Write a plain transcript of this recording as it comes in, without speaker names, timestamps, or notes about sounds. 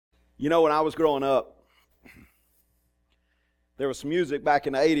You know, when I was growing up, there was some music back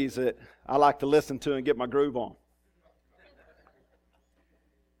in the 80s that I like to listen to and get my groove on.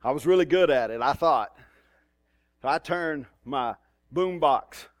 I was really good at it, I thought. So I turned my boom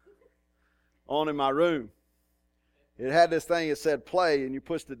box on in my room. It had this thing that said play, and you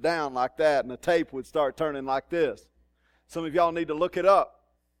pushed it down like that, and the tape would start turning like this. Some of y'all need to look it up.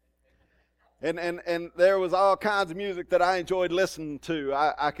 And there was all kinds of music that I enjoyed listening to.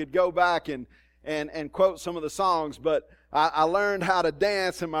 I could go back and quote some of the songs, but I learned how to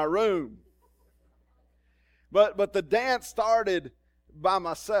dance in my room. But the dance started by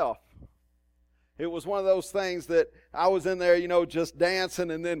myself. It was one of those things that I was in there, just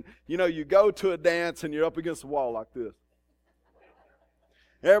dancing, and then, you go to a dance and you're up against the wall like this.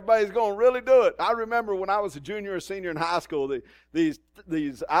 Everybody's going to really do it. I remember when I was a junior or senior in high school, these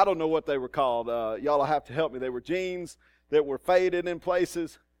I don't know what they were called. Y'all will have to help me. They were jeans that were faded in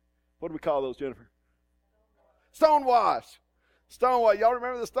places. What do we call those, Jennifer? Stonewash. Stonewash. Y'all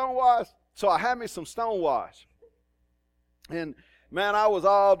remember the Stonewash? So I had me some Stonewash. And, man, I was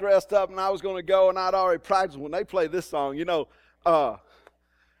all dressed up, and I was going to go, and I'd already practiced. When they play this song, the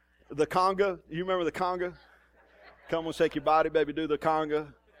conga. You remember the conga? Come on, shake your body, baby, do the conga.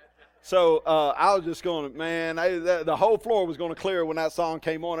 So I was just going, man, the whole floor was going to clear when that song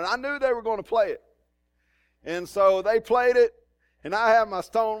came on, and I knew they were going to play it. And so they played it, and I had my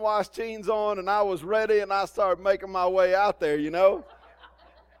Stonewash jeans on, and I was ready, and I started making my way out there,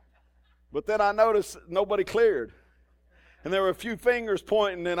 But then I noticed nobody cleared. And there were a few fingers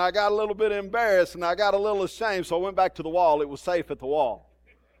pointing, and I got a little bit embarrassed, and I got a little ashamed, so I went back to the wall. It was safe at the wall.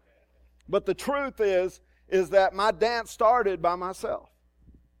 But the truth is that my dance started by myself.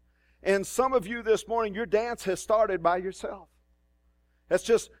 And some of you this morning, your dance has started by yourself. That's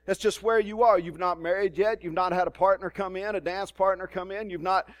just where you are. You've not married yet. You've not had a partner come in, a dance partner come in. You've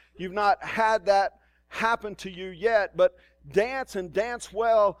not had that happen to you yet. But dance and dance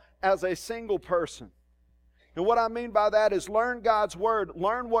well as a single person. And what I mean by that is learn God's Word.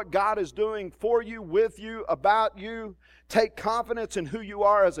 Learn what God is doing for you, with you, about you. Take confidence in who you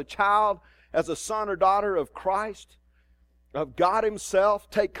are as a child, as a son or daughter of Christ, of God Himself.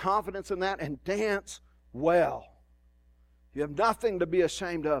 Take confidence in that and dance well. You have nothing to be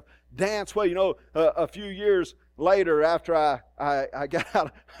ashamed of. Dance well. A few years later after I got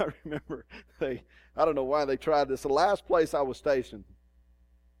out, I remember I don't know why they tried this. The last place I was stationed,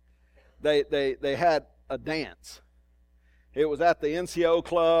 they had a dance. It was at the NCO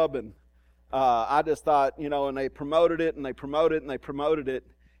club, and I just thought, and they promoted it, and they promoted it, and they promoted it.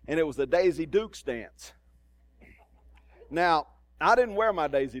 And it was the Daisy Dukes dance. Now, I didn't wear my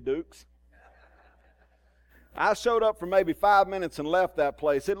Daisy Dukes. I showed up for maybe 5 minutes and left that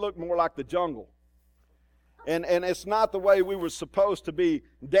place. It looked more like the jungle. And it's not the way we were supposed to be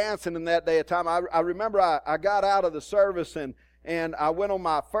dancing in that day of time. I remember I got out of the service and I went on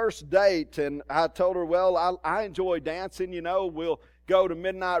my first date, and I told her, well, I enjoy dancing, we'll go to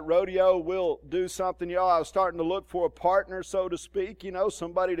Midnight Rodeo, we'll do something, I was starting to look for a partner, so to speak,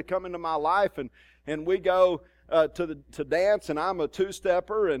 somebody to come into my life, and we go to dance, and I'm a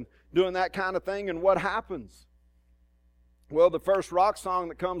two-stepper and doing that kind of thing, and what happens? Well, the first rock song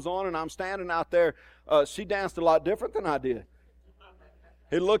that comes on, and I'm standing out there, she danced a lot different than I did.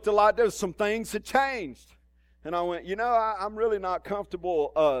 It looked a lot different. Some things had changed. And I went, I'm really not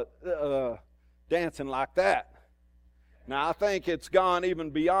comfortable dancing like that. Now, I think it's gone even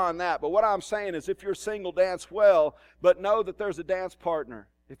beyond that. But what I'm saying is if you're single, dance well, but know that there's a dance partner.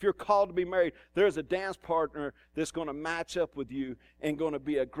 If you're called to be married, there's a dance partner that's going to match up with you and going to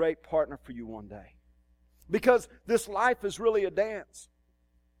be a great partner for you one day. Because this life is really a dance.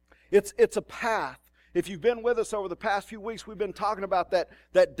 It's a path. If you've been with us over the past few weeks, we've been talking about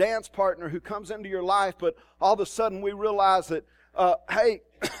that dance partner who comes into your life, but all of a sudden we realize that, hey,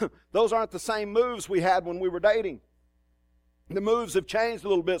 those aren't the same moves we had when we were dating. The moves have changed a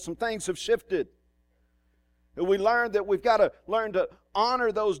little bit. Some things have shifted. And we learned that we've got to learn to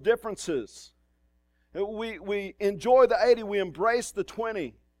honor those differences. We enjoy the 80, we embrace the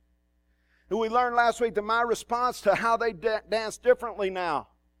 20. And we learned last week that my response to how they dance differently now.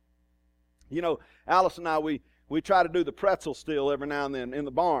 Alice and I, we try to do the pretzel still every now and then in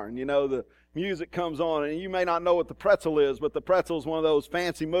the barn. The music comes on, and you may not know what the pretzel is, but the pretzel is one of those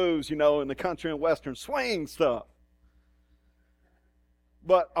fancy moves, in the country and western swing stuff.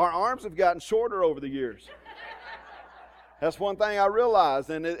 But our arms have gotten shorter over the years. That's one thing I realized,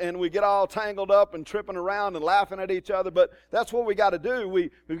 and we get all tangled up and tripping around and laughing at each other, but that's what we got to do.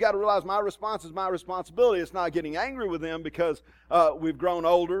 We've got to realize my response is my responsibility. It's not getting angry with them because we've grown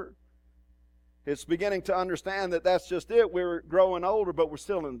older. It's beginning to understand that that's just it. We're growing older, but we're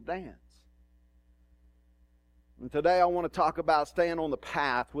still in the dance. And today I want to talk about staying on the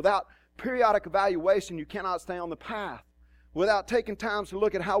path. Without periodic evaluation, you cannot stay on the path. Without taking time to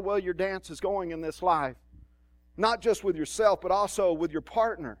look at how well your dance is going in this life. Not just with yourself, but also with your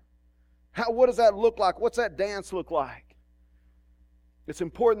partner. What does that look like? What's that dance look like? It's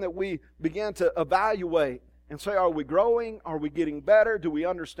important that we begin to evaluate and say, are we growing? Are we getting better? Do we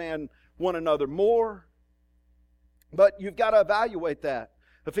understand one another more? But you've got to evaluate that.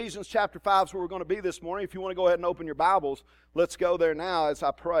 Ephesians chapter 5 is where we're going to be this morning. If you want to go ahead and open your Bibles, let's go there now as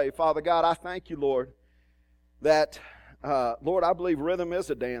I pray. Father God, I thank you, Lord, that, Lord, I believe rhythm is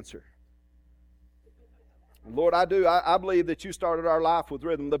a dancer. Lord, I do. I believe that you started our life with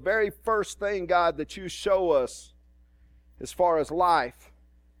rhythm. The very first thing, God, that you show us as far as life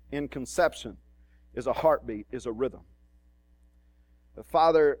in conception is a heartbeat, is a rhythm. But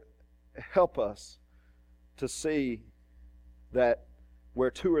Father, help us to see that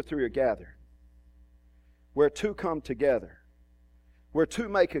where two or three are gathered, where two come together, where two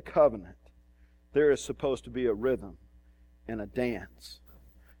make a covenant, there is supposed to be a rhythm and a dance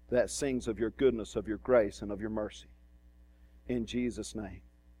that sings of your goodness, of your grace, and of your mercy. In Jesus' name,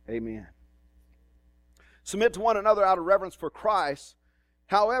 amen. Submit to one another out of reverence for Christ.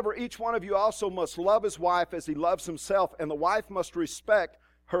 However, each one of you also must love his wife as he loves himself, and the wife must respect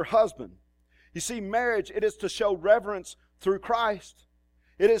her husband. You see, marriage, it is to show reverence through Christ.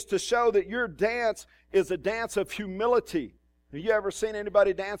 It is to show that your dance is a dance of humility. Have you ever seen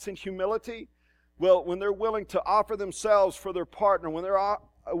anybody dance in humility? Well, when they're willing to offer themselves for their partner, when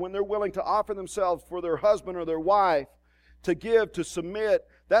they're willing to offer themselves for their husband or their wife, to give, to submit,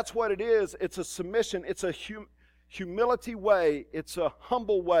 that's what it is. It's a submission. It's a humility way. It's a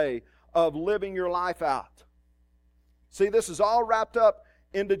humble way of living your life out. See, this is all wrapped up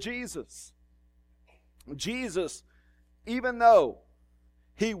into Jesus. Jesus, even though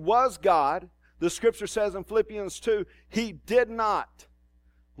he was God, the scripture says in Philippians 2, he did not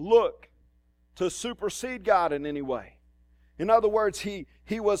look to supersede God in any way. In other words, he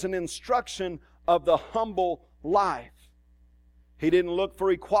was an instruction of the humble life. He didn't look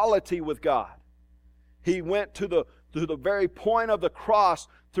for equality with God. He went to the very point of the cross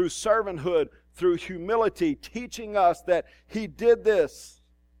through servanthood, through humility, teaching us that he did this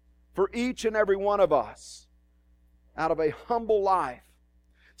for each and every one of us out of a humble life.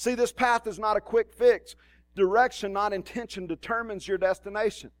 See, this path is not a quick fix. Direction, not intention, determines your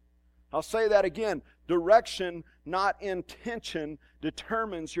destination. I'll say that again. Direction, not intention,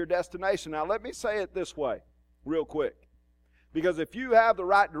 determines your destination. Now, let me say it this way, real quick. Because if you have the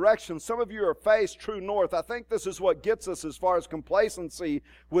right direction, some of you are faced true north. I think this is what gets us as far as complacency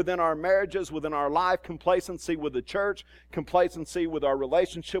within our marriages, within our life, complacency with the church, complacency with our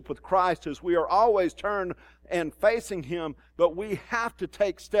relationship with Christ, is we are always turned and facing Him, but we have to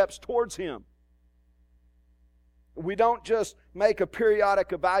take steps towards Him. We don't just make a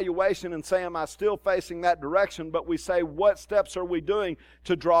periodic evaluation and say, am I still facing that direction? But we say, what steps are we doing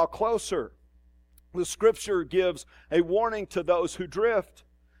to draw closer? The Scripture gives a warning to those who drift,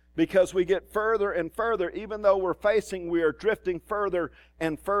 because we get further and further. Even though we're facing, we are drifting further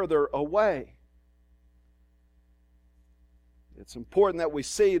and further away. It's important that we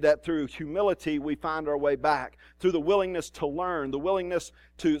see that through humility we find our way back. Through the willingness to learn, the willingness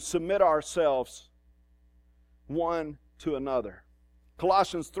to submit ourselves one to another.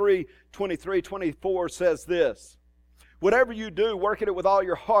 Colossians 3:23-24 says this: whatever you do, work at it with all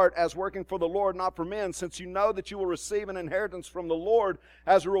your heart, as working for the Lord, not for men, since you know that you will receive an inheritance from the Lord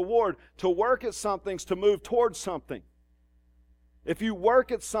as a reward. To work at something is to move towards something. If you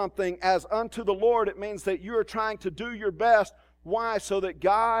work at something as unto the Lord, it means that you are trying to do your best. Why? So that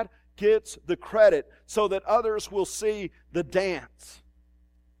God gets the credit, so that others will see the dance.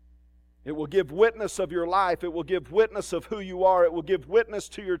 It will give witness of your life. It will give witness of who you are. It will give witness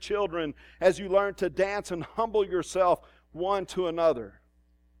to your children as you learn to dance and humble yourself one to another.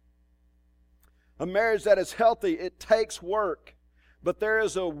 A marriage that is healthy, it takes work, but there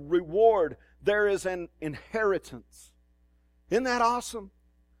is a reward. There is an inheritance. Isn't that awesome?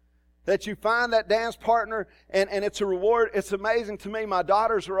 That you find that dance partner and it's a reward. It's amazing to me. My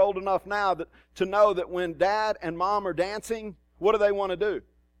daughters are old enough now to know that when Dad and Mom are dancing, what do they want to do?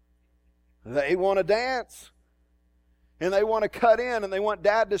 They want to dance. And they want to cut in, and they want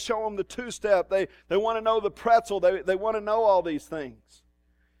Dad to show them the two-step. They want to know the pretzel. They want to know all these things.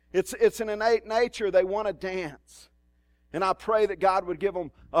 It's an innate nature. They want to dance. And I pray that God would give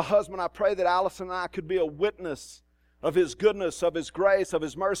them a husband. I pray that Allison and I could be a witness of His goodness, of His grace, of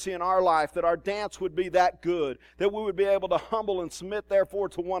His mercy in our life, that our dance would be that good, that we would be able to humble and submit, therefore,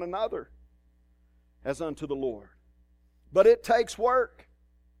 to one another. as unto the Lord. But it takes work.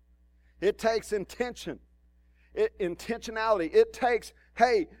 It takes intentionality. It takes,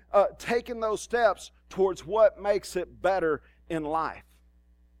 taking those steps towards what makes it better in life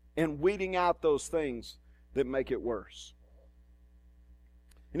and weeding out those things that make it worse.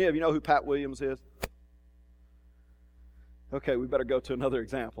 Any of you know who Pat Williams is? Okay, we better go to another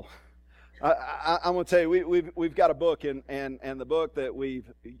example. I'm going to tell you, we've got a book, and the book that we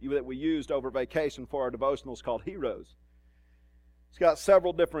used over vacation for our devotional is called Heroes. It's got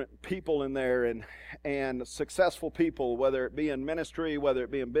several different people in there, and successful people, whether it be in ministry, whether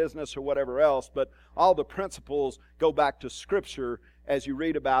it be in business, or whatever else. But all the principles go back to Scripture as you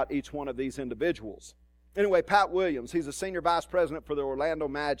read about each one of these individuals. Anyway, Pat Williams, he's a senior vice president for the Orlando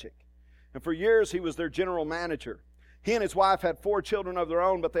Magic. And for years, he was their general manager. He and his wife had 4 children of their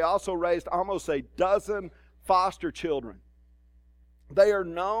own, but they also raised almost a dozen foster children. They are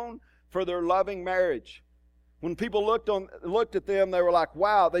known for their loving marriage. When people looked at them, they were like,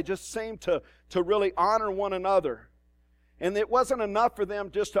 wow, they just seemed to really honor one another. And it wasn't enough for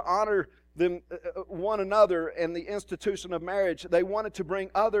them just to honor them, one another and the institution of marriage. They wanted to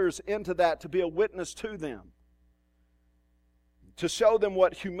bring others into that, to be a witness to them, to show them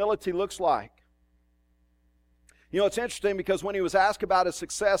what humility looks like. You know, it's interesting because when he was asked about his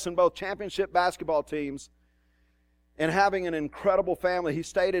success in both championship basketball teams and having an incredible family, he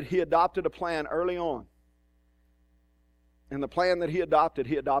stated he adopted a plan early on. And the plan that he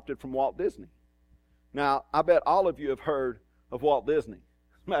adopted from Walt Disney. Now, I bet all of you have heard of Walt Disney.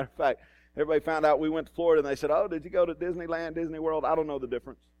 As a matter of fact, everybody found out we went to Florida and they said, oh, did you go to Disneyland, Disney World? I don't know the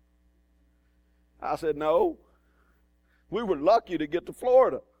difference. I said, no. We were lucky to get to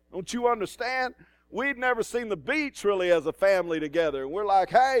Florida. Don't you understand? We'd never seen the beach really as a family together. And we're like,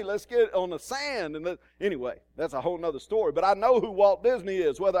 hey, let's get on the sand. And anyway, that's a whole nother story. But I know who Walt Disney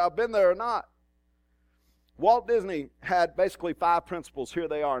is, whether I've been there or not. Walt Disney had basically 5 principles. Here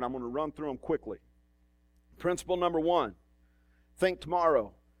they are, and I'm going to run through them quickly. Principle number 1, think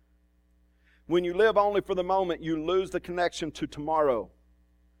tomorrow. When you live only for the moment, you lose the connection to tomorrow.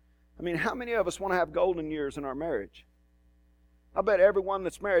 I mean, how many of us want to have golden years in our marriage? I bet everyone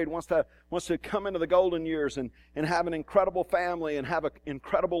that's married wants to come into the golden years and have an incredible family and have an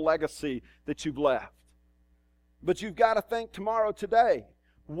incredible legacy that you've left. But you've got to think tomorrow, today.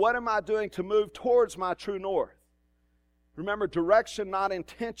 What am I doing to move towards my true north? Remember, direction, not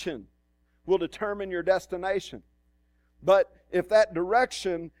intention, will determine your destination. But if that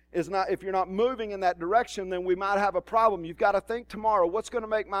direction is not, if you're not moving in that direction, then we might have a problem. You've got to think tomorrow. What's going to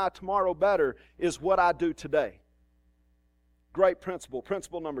make my tomorrow better is what I do today. Great principle.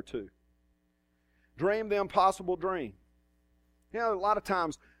 Principle number 2. Dream the impossible dream. You know, a lot of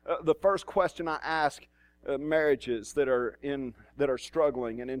times the first question I ask marriages that are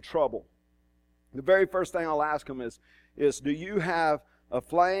struggling and in trouble, the very first thing I'll ask them is do you have a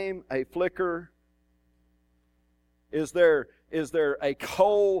flame, a flicker? Is there a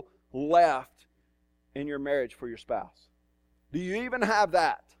coal left in your marriage for your spouse? Do you even have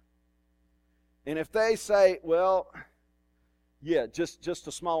that? And if they say, well, yeah, just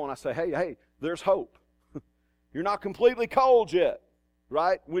a small one, I say, hey, there's hope. You're not completely cold yet,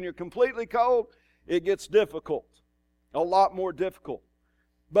 right? When you're completely cold, it gets difficult, a lot more difficult.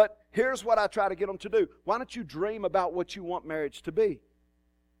 But here's what I try to get them to do. Why don't you dream about what you want marriage to be?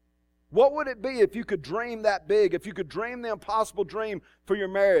 What would it be if you could dream that big, if you could dream the impossible dream for your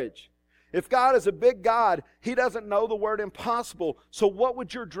marriage? If God is a big God, He doesn't know the word impossible. So what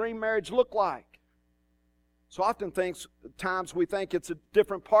would your dream marriage look like? So often times we think it's a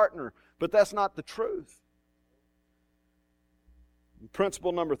different partner, but that's not the truth.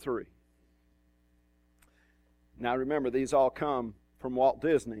 Principle number 3. Now remember, these all come from Walt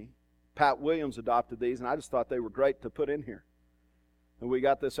Disney. Pat Williams adopted these, and I just thought they were great to put in here. And we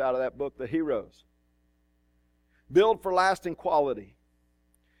got this out of that book, The Heroes. Build for lasting quality.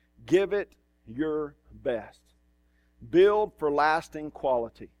 Give it your best. Build for lasting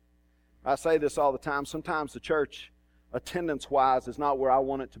quality. I say this all the time. Sometimes the church, attendance-wise, is not where I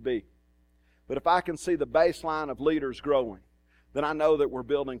want it to be. But if I can see the baseline of leaders growing, then I know that we're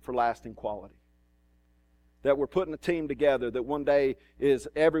building for lasting quality. That we're putting a team together, that one day is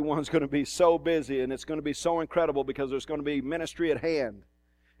everyone's going to be so busy and it's going to be so incredible because there's going to be ministry at hand.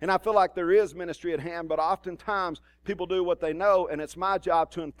 And I feel like there is ministry at hand, but oftentimes people do what they know, and it's my job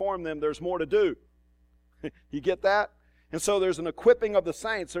to inform them there's more to do. You get that? And so there's an equipping of the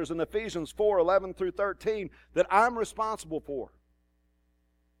saints. There's an Ephesians 4:11 through 13 that I'm responsible for.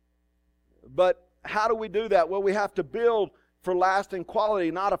 But how do we do that? Well, we have to build for lasting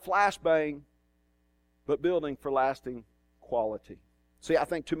quality, not a flashbang, but building for lasting quality. See, I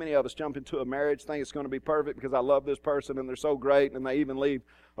think too many of us jump into a marriage, think it's going to be perfect because I love this person and they're so great, and they even leave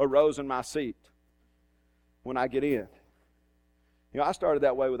a rose in my seat when I get in. You know, I started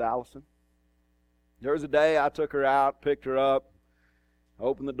that way with Allison. There was a day I took her out, picked her up,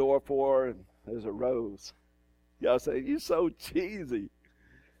 opened the door for her, and there's a rose. Y'all say, "You're so cheesy."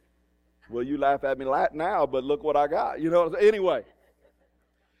 Well, you laugh at me now, but look what I got. You know, anyway.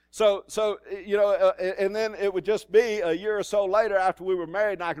 So you know, and then it would just be a year or so later after we were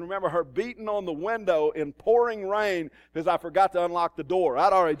married, and I can remember her beating on the window in pouring rain because I forgot to unlock the door.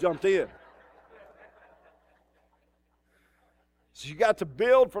 I'd already jumped in. So you got to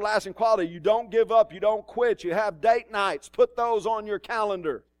build for lasting quality. You don't give up. You don't quit. You have date nights. Put those on your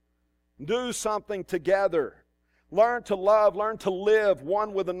calendar. Do something together. Learn to love. Learn to live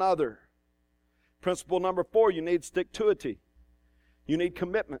one with another. Principle number 4, you need stick-to-ity. You need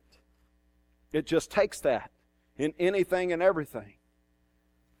commitment. It just takes that in anything and everything.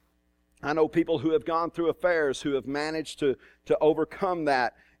 I know people who have gone through affairs who have managed to overcome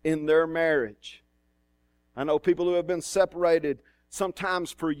that in their marriage. I know people who have been separated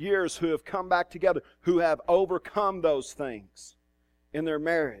sometimes for years who have come back together, who have overcome those things in their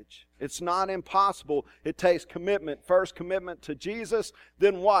marriage. It's not impossible. It takes commitment. First, commitment to Jesus.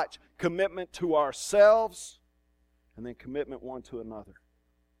 Then watch, commitment to ourselves. And then commitment one to another.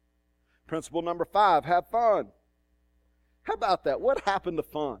 Principle number 5, have fun. How about that? What happened to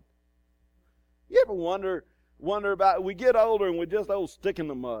fun? You ever wonder about, we get older and we just old stick in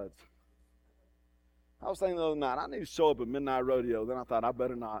the mud. I was thinking the other night, I need to show up at Midnight Rodeo. Then I thought, I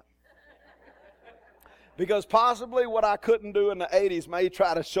better not. Because possibly what I couldn't do in the 80s may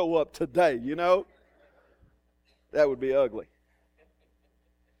try to show up today, you know? That would be ugly.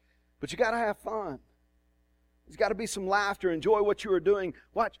 But you got to have fun. There's got to be some laughter. Enjoy what you are doing.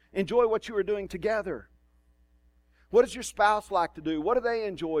 Enjoy what you are doing together. What does your spouse like to do? What do they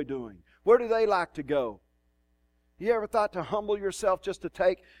enjoy doing? Where do they like to go? You ever thought to humble yourself just to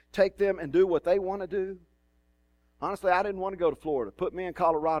take them and do what they want to do? Honestly, I didn't want to go to Florida. Put me in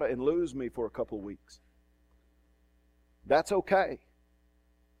Colorado and lose me for a couple of weeks. That's okay.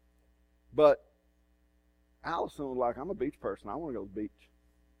 But Allison was like, I'm a beach person. I want to go to the beach.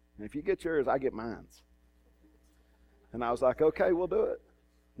 And if you get yours, I get mine. And I was like, okay, we'll do it.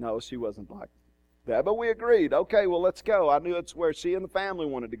 No, she wasn't like that. But we agreed. Okay, well, let's go. I knew it's where she and the family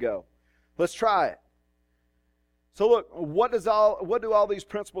wanted to go. Let's try it. So look, what do all these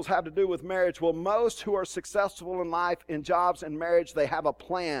principles have to do with marriage? Well, most who are successful in life, in jobs and marriage, they have a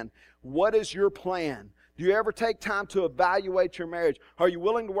plan. What is your plan? Do you ever take time to evaluate your marriage? Are you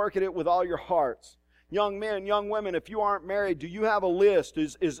willing to work at it with all your hearts? Young men, young women, if you aren't married, do you have a list?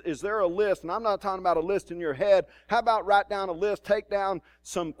 Is there a list? And I'm not talking about a list in your head. How about write down a list, take down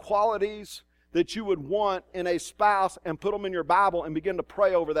some qualities that you would want in a spouse and put them in your Bible and begin to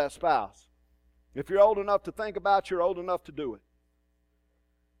pray over that spouse. If you're old enough to think about it, you're old enough to do it.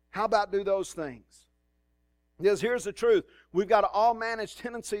 How about do those things? Because here's the truth. We've got to all manage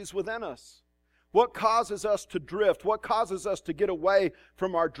tendencies within us. What causes us to drift? What causes us to get away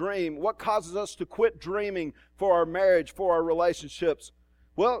from our dream? What causes us to quit dreaming for our marriage, for our relationships?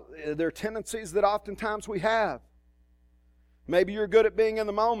 Well, there are tendencies that oftentimes we have. Maybe you're good at being in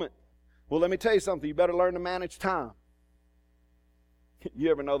the moment. Well, let me tell you something. You better learn to manage time.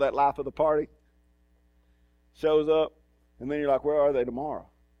 You ever know that life of the party? Shows up, and then you're like, where are they tomorrow?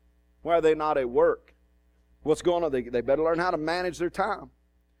 Why are they not at work? What's going on? They better learn how to manage their time.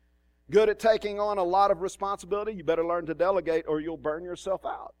 Good at taking on a lot of responsibility, you better learn to delegate or you'll burn yourself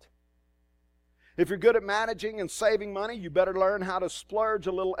out. If you're good at managing and saving money, you better learn how to splurge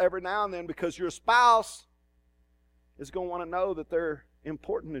a little every now and then, because your spouse is going to want to know that they're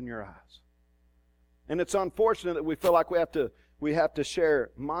important in your eyes. And it's unfortunate that we feel like we have to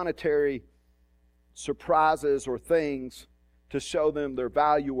share monetary surprises or things to show them their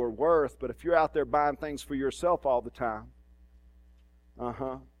value or worth. But if you're out there buying things for yourself all the time,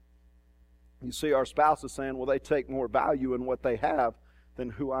 you see our spouse is saying, well, they take more value in what they have than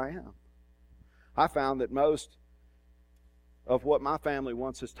who I am. I found that most of what my family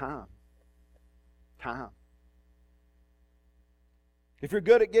wants is time. Time. If you're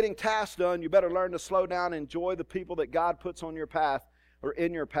good at getting tasks done, you better learn to slow down and enjoy the people that God puts on your path or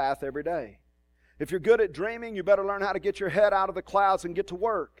in your path every day. If you're good at dreaming, you better learn how to get your head out of the clouds and get to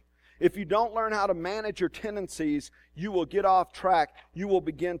work. If you don't learn how to manage your tendencies, you will get off track. You will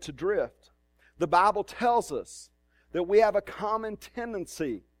begin to drift. The Bible tells us that we have a common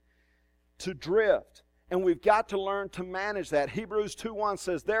tendency to drift, and we've got to learn to manage that. Hebrews 2:1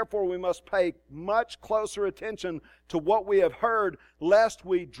 says, therefore we must pay much closer attention to what we have heard, lest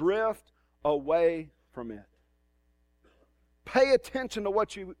we drift away from it. Pay attention to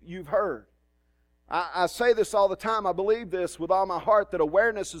what you've heard. I say this all the time. I believe this with all my heart, that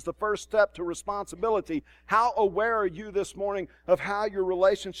awareness is the first step to responsibility. How aware are you this morning of how your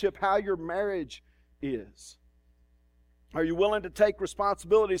relationship, how your marriage is? Are you willing to take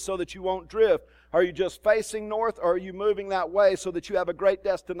responsibility so that you won't drift? Are you just facing north, or are you moving that way so that you have a great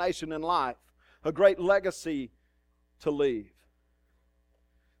destination in life, a great legacy to leave?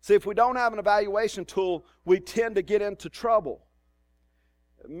 See, if we don't have an evaluation tool, we tend to get into trouble.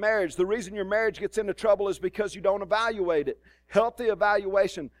 Marriage, the reason your marriage gets into trouble is because you don't evaluate it. Healthy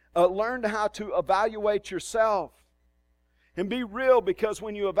evaluation. Learn how to evaluate yourself. And be real, because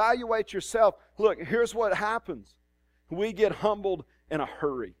when you evaluate yourself, look, here's what happens. We get humbled in a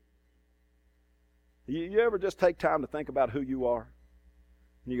hurry. You ever just take time to think about who you are?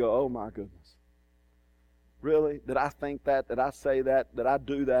 And you go, oh my goodness. Really? Did I think that? Did I say that? Did I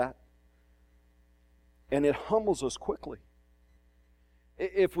do that? And it humbles us quickly.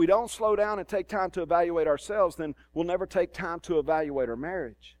 If we don't slow down and take time to evaluate ourselves, then we'll never take time to evaluate our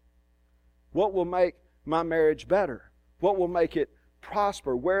marriage. What will make my marriage better? What will make it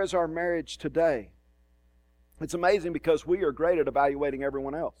prosper? Where is our marriage today? It's amazing, because we are great at evaluating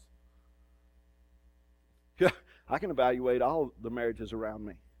everyone else. I can evaluate all the marriages around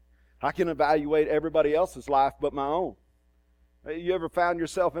me. I can evaluate everybody else's life but my own. You ever found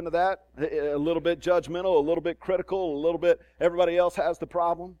yourself into that? A little bit judgmental, a little bit critical, a little bit everybody else has the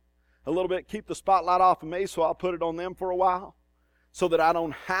problem. A little bit keep the spotlight off of me, so I'll put it on them for a while so that I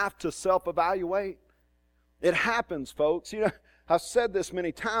don't have to self-evaluate. It happens, folks. You know, I've said this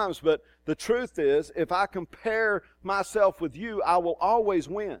many times, but the truth is, if I compare myself with you, I will always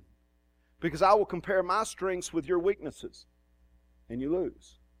win, because I will compare my strengths with your weaknesses, and you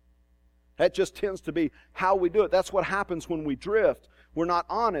lose. That just tends to be how we do it. That's what happens when we drift. We're not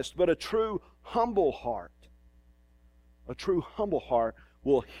honest, but a true humble heart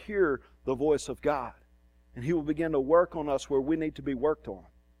will hear the voice of God, and He will begin to work on us where we need to be worked on.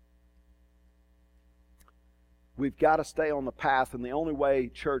 We've got to stay on the path, and the only way,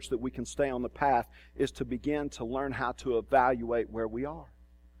 church, that we can stay on the path is to begin to learn how to evaluate where we are.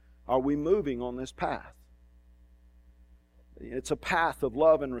 Are we moving on this path? It's a path of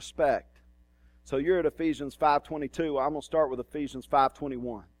love and respect. So you're at Ephesians 5:22. I'm going to start with Ephesians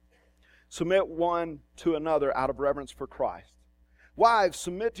 5:21. Submit one to another out of reverence for Christ. Wives,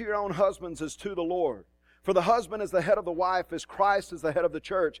 submit to your own husbands as to the Lord. For the husband is the head of the wife, as Christ is the head of the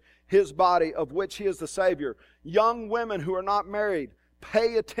church, His body, of which He is the Savior. Young women who are not married,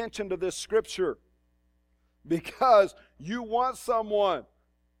 pay attention to this scripture, because you want someone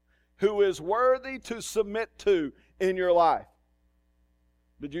who is worthy to submit to in your life.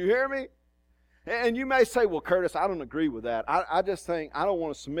 Did you hear me? And you may say, well, Curtis, I don't agree with that. I just think I don't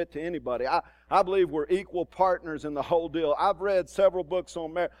want to submit to anybody. I believe we're equal partners in the whole deal. I've read several books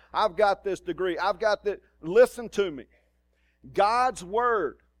on marriage. I've got this degree. I've got that. Listen to me. God's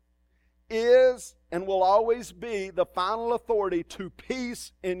Word is and will always be the final authority to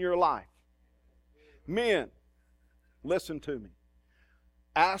peace in your life. Men, listen to me.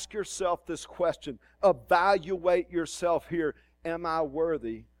 Ask yourself this question. Evaluate yourself here. Am I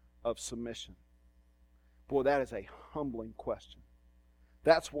worthy of submission? Boy, that is a humbling question.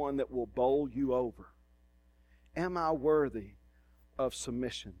 That's one that will bowl you over. Am I worthy of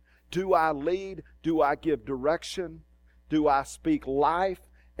submission? Do I lead? Do I give direction? Do I speak life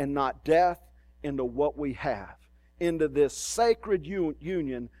and not death into what we have, into this sacred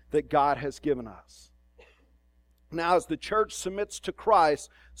union that God has given us? Now, as the church submits to Christ,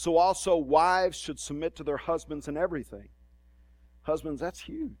 so also wives should submit to their husbands in everything. Husbands, that's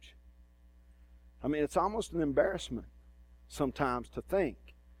huge. I mean, it's almost an embarrassment sometimes to think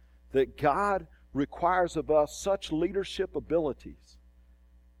that God requires of us such leadership abilities,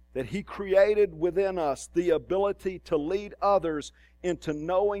 that He created within us the ability to lead others into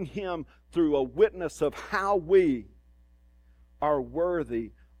knowing Him through a witness of how we are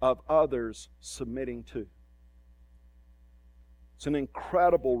worthy of others submitting to. It's an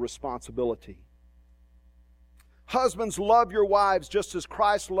incredible responsibility. Husbands, love your wives just as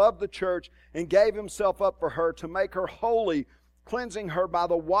Christ loved the church and gave Himself up for her to make her holy, cleansing her by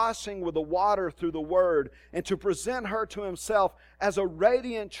the washing with the water through the Word, and to present her to Himself as a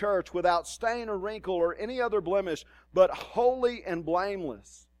radiant church without stain or wrinkle or any other blemish, but holy and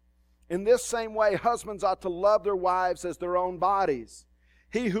blameless. In this same way, husbands ought to love their wives as their own bodies.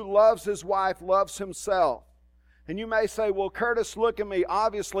 He who loves his wife loves himself. And you may say, well, Curtis, look at me.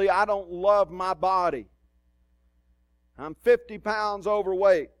 Obviously, I don't love my body. I'm 50 pounds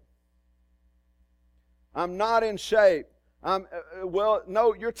overweight. I'm not in shape. Well,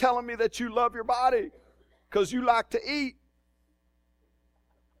 no, you're telling me that you love your body because you like to eat.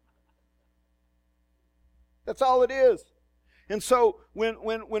 That's all it is. And so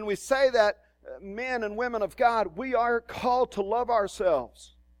when we say that, men and women of God, we are called to love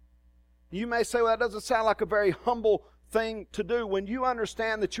ourselves. You may say, well, that doesn't sound like a very humble thing to do. When you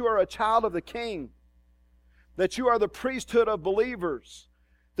understand that you are a child of the King, that you are the priesthood of believers,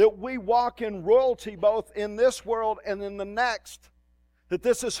 that we walk in royalty both in this world and in the next, that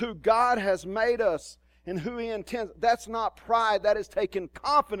this is who God has made us and who He intends. That's not pride. That is taking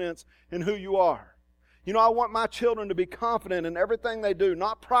confidence in who you are. You know, I want my children to be confident in everything they do.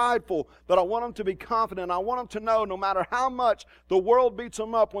 Not prideful, but I want them to be confident. I want them to know no matter how much the world beats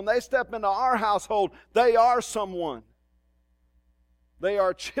them up, when they step into our household, they are someone. They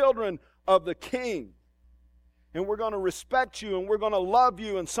are children of the King. And we're going to respect you and we're going to love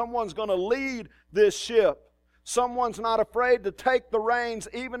you, and someone's going to lead this ship. Someone's not afraid to take the reins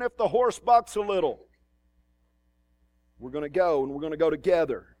even if the horse bucks a little. We're going to go, and we're going to go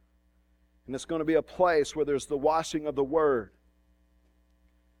together. And it's going to be a place where there's the washing of the Word.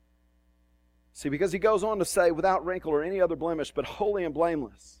 See, because he goes on to say, without wrinkle or any other blemish, but holy and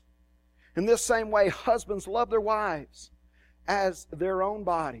blameless. In this same way, husbands love their wives as their own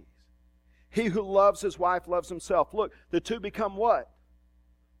bodies. He who loves his wife loves himself. Look, the two become what?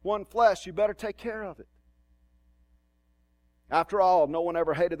 One flesh. You better take care of it. After all, no one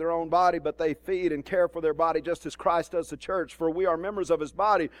ever hated their own body, but they feed and care for their body just as Christ does the church. For we are members of His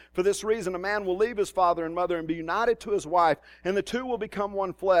body. For this reason, a man will leave his father and mother and be united to his wife, and the two will become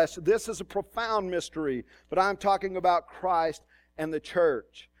one flesh. This is a profound mystery, but I'm talking about Christ and the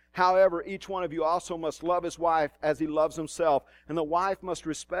church. However, each one of you also must love his wife as he loves himself, and the wife must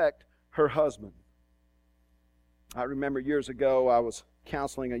respect her husband. I remember years ago I was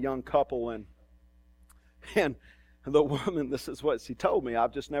counseling a young couple, and the woman, this is what she told me.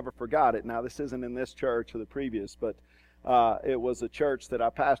 I've just never forgot it. Now, this isn't in this church or the previous, but it was a church that I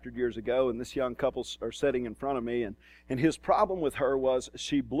pastored years ago, and this young couple are sitting in front of me, and his problem with her was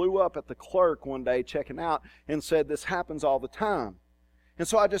she blew up at the clerk one day checking out and said, this happens all the time. And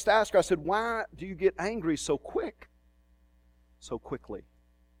so I just asked her, I said, why do you get angry so quickly?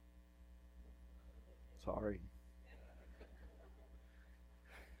 Sorry.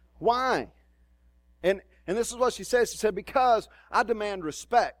 Why? And this is what she said. She said, because I demand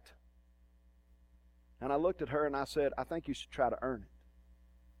respect. And I looked at her and I said, I think you should try to earn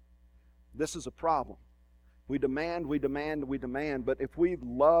it. This is a problem. We demand, but if we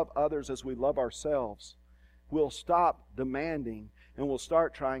love others as we love ourselves, we'll stop demanding and we'll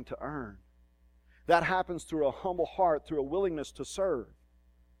start trying to earn. That happens through a humble heart, through a willingness to serve.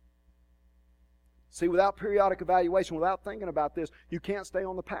 See, without periodic evaluation, without thinking about this, you can't stay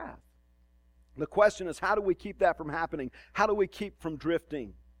on the path. The question is, how do we keep that from happening? How do we keep from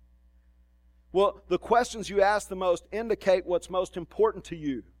drifting? Well, the questions you ask the most indicate what's most important to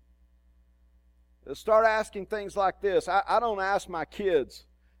you. Start asking things like this. I don't ask my kids,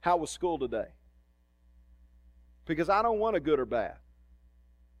 how was school today? Because I don't want a good or bad.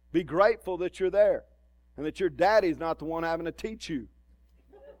 Be grateful that you're there and that your daddy's not the one having to teach you.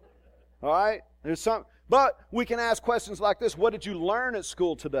 All right? But we can ask questions like this. What did you learn at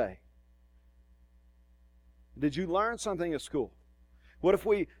school today? Did you learn something at school? What if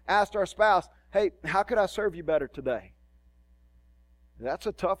we asked our spouse, hey, how could I serve you better today? That's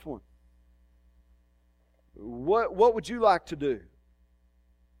a tough one. What would you like to do?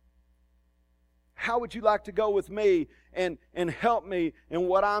 How would you like to go with me and help me in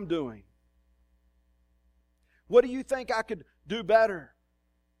what I'm doing? What do you think I could do better?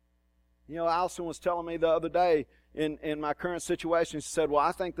 You know, Allison was telling me the other day, in my current situation, she said, well,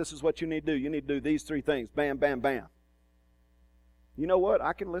 I think this is what you need to do. You need to do these three things. Bam, bam, bam. You know what?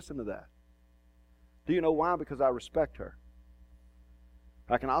 I can listen to that. Do you know why? Because I respect her.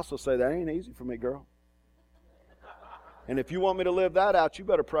 I can also say, that ain't easy for me, girl. And if you want me to live that out, you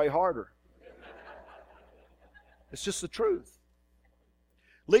better pray harder. It's just the truth.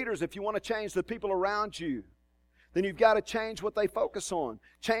 Leaders, if you want to change the people around you, then you've got to change what they focus on.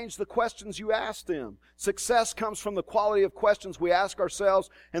 Change the questions you ask them. Success comes from the quality of questions we ask ourselves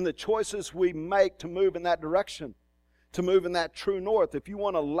and the choices we make to move in that direction, to move in that true north. If you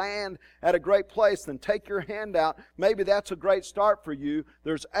want to land at a great place, then take your hand out. Maybe that's a great start for you.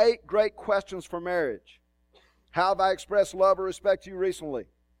 There's 8 great questions for marriage. How have I expressed love or respect to you recently?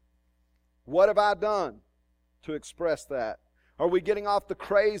 What have I done to express that? Are we getting off the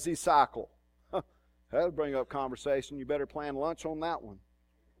crazy cycle? That'll bring up conversation. You better plan lunch on that one.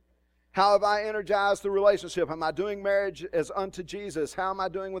 How have I energized the relationship? Am I doing marriage as unto Jesus? How am I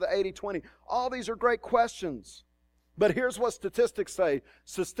doing with the 80-20? All these are great questions. But here's what statistics say.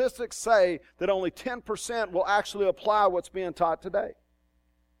 Statistics say that only 10% will actually apply what's being taught today.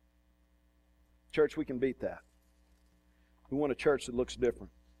 Church, we can beat that. We want a church that looks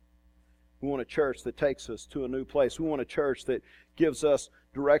different. We want a church that takes us to a new place. We want a church that gives us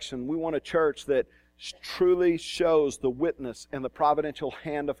direction. We want a church that truly shows the witness and the providential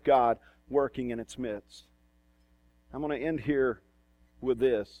hand of God working in its midst. I'm going to end here with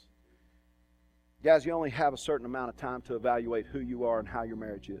this. Guys, you only have a certain amount of time to evaluate who you are and how your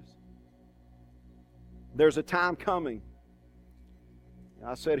marriage is. There's a time coming.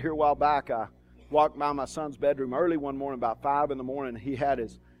 I said here a while back, I walked by my son's bedroom early one morning, about 5 in the morning. He had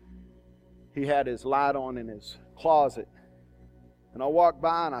his light on in his closet. And I walked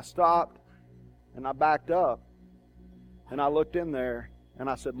by and I stopped and I backed up. And I looked in there and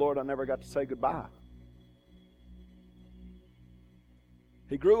I said, Lord, I never got to say goodbye.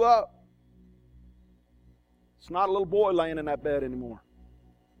 He grew up. It's not a little boy laying in that bed anymore.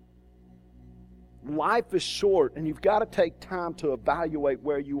 Life is short, and you've got to take time to evaluate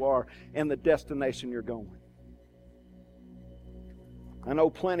where you are and the destination you're going. I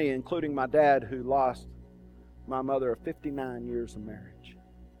know plenty, including my dad, who lost my mother of 59 years of marriage.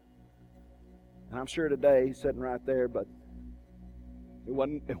 And I'm sure today he's sitting right there, but it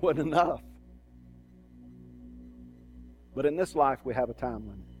wasn't enough. But in this life, we have a time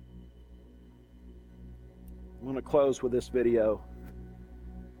limit. I'm going to close with this video.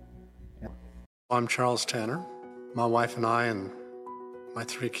 I'm Charles Tanner. My wife and I and my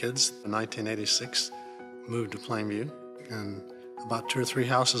 3 kids in 1986 moved to Plainview, and about 2 or 3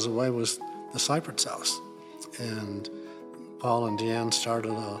 houses away was the Cypress house. And Paul and Deanne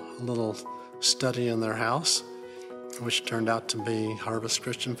started a little study in their house, which turned out to be Harvest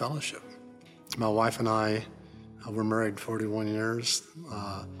Christian Fellowship. My wife and I were married 41 years.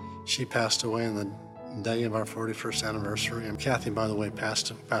 She passed away in the day of our 41st anniversary. And Kathy, by the way,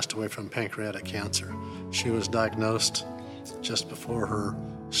 passed away from pancreatic cancer. She was diagnosed just before her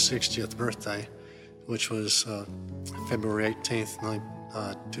 60th birthday, which was February 18th,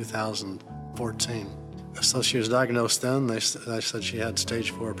 2014. So she was diagnosed then. They said she had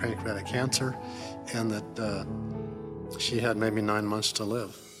stage 4 pancreatic cancer and that she had maybe 9 months to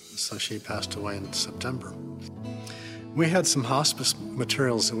live. So she passed away in September. We had some hospice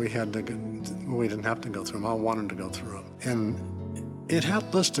materials that we didn't have to go through them. I wanted to go through them. And it had a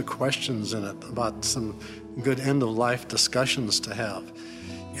list of questions in it about some good end-of-life discussions to have.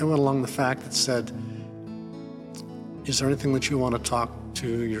 It went along the fact that said, is there anything that you want to talk to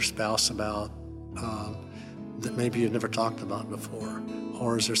your spouse about that maybe you've never talked about before?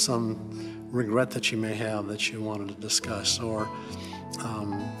 Or is there some regret that you may have that you wanted to discuss? Or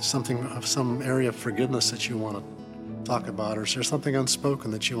some area of forgiveness that you want to talk about, or is there something unspoken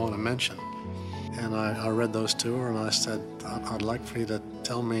that you want to mention? And I read those to her and I said, I'd like for you to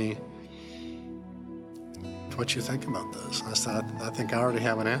tell me what you think about this. I said, I think I already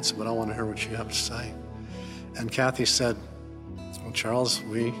have an answer, but I want to hear what you have to say. And Kathy said, well, Charles,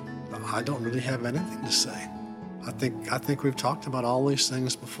 I don't really have anything to say. I think we've talked about all these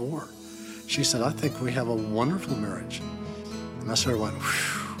things before. She said, I think we have a wonderful marriage. And I sort of went,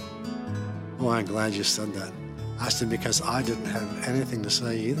 whew. Oh, I'm glad you said that. I said, because I didn't have anything to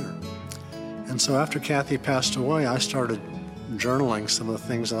say either. And so after Kathy passed away, I started journaling some of the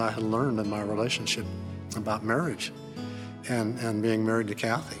things that I had learned in my relationship about marriage and being married to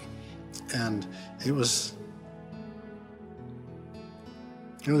Kathy. And it was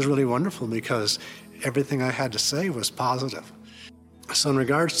really wonderful because everything I had to say was positive. So in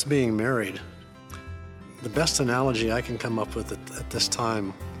regards to being married, the best analogy I can come up with at this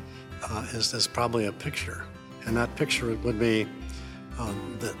time is probably a picture. And that picture would be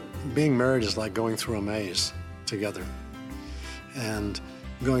that being married is like going through a maze together. And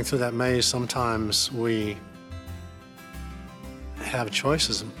going through that maze, sometimes we have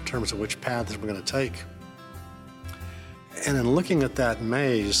choices in terms of which paths we're going to take. And in looking at that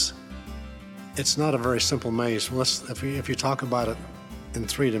maze, it's not a very simple maze. If you talk about it in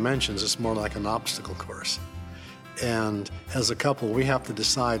 3 dimensions, it's more like an obstacle course. And as a couple, we have to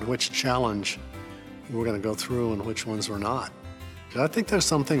decide which challenge we're going to go through and which ones we're not. I think there's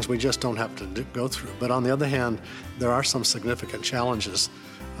some things we just don't have to go through. But on the other hand, there are some significant challenges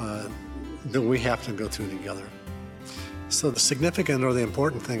that we have to go through together. So the significant or the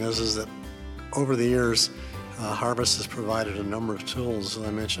important thing is that over the years, Harvest has provided a number of tools, as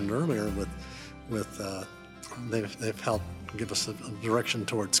I mentioned earlier, they've helped give us a direction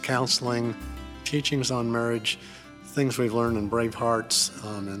towards counseling, teachings on marriage, things we've learned in Brave Hearts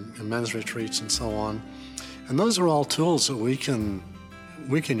and men's retreats and so on. And those are all tools that we can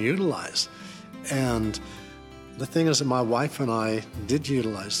utilize. And the thing is that my wife and I did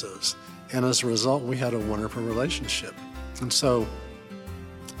utilize those. And as a result, we had a wonderful relationship. And so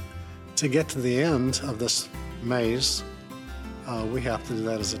to get to the end of this maze, we have to do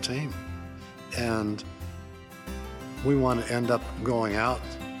that as a team. And we want to end up going out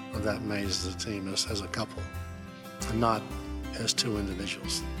of that maze as a team, as a couple, and not as two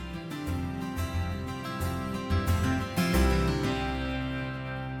individuals.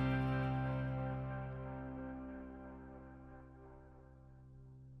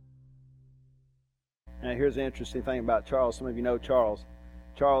 Now, here's the interesting thing about Charles. Some of you know Charles.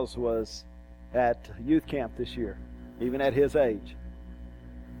 Charles was at youth camp this year, even at his age.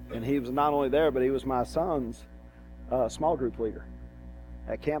 And he was not only there, but he was my son's small group leader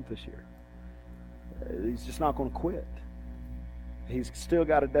at camp this year. He's just not going to quit. He's still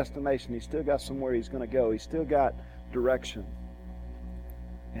got a destination. He's still got somewhere he's going to go. He's still got direction.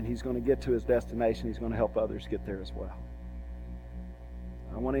 And he's going to get to his destination. He's going to help others get there as well.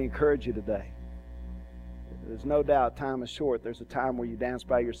 I want to encourage you today. There's no doubt time is short. There's a time where you dance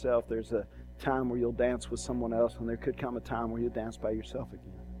by yourself. There's a time where you'll dance with someone else. And there could come a time where you'll dance by yourself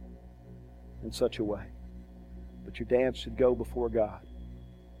again in such a way. But your dance should go before God.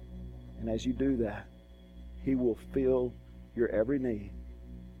 And as you do that, He will fill your every need.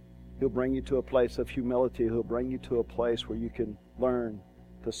 He'll bring you to a place of humility. He'll bring you to a place where you can learn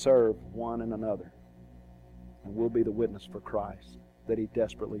to serve one and another. And we'll be the witness for Christ that He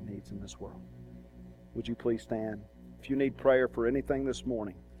desperately needs in this world. Would you please stand? If you need prayer for anything this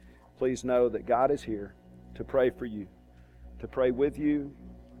morning, please know that God is here to pray for you, to pray with you,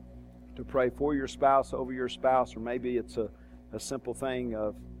 to pray for your spouse, over your spouse, or maybe it's a simple thing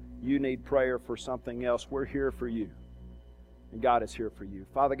of you need prayer for something else. We're here for you, and God is here for you.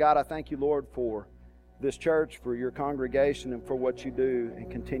 Father God, I thank you, Lord, for this church, for your congregation, and for what you do and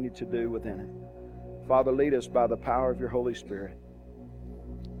continue to do within it. Father, lead us by the power of your Holy Spirit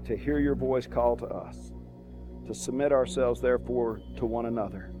to hear your voice call to us, to submit ourselves, therefore, to one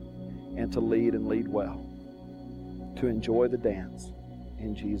another, and to lead and lead well, to enjoy the dance.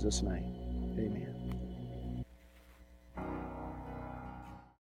 In Jesus' name, amen.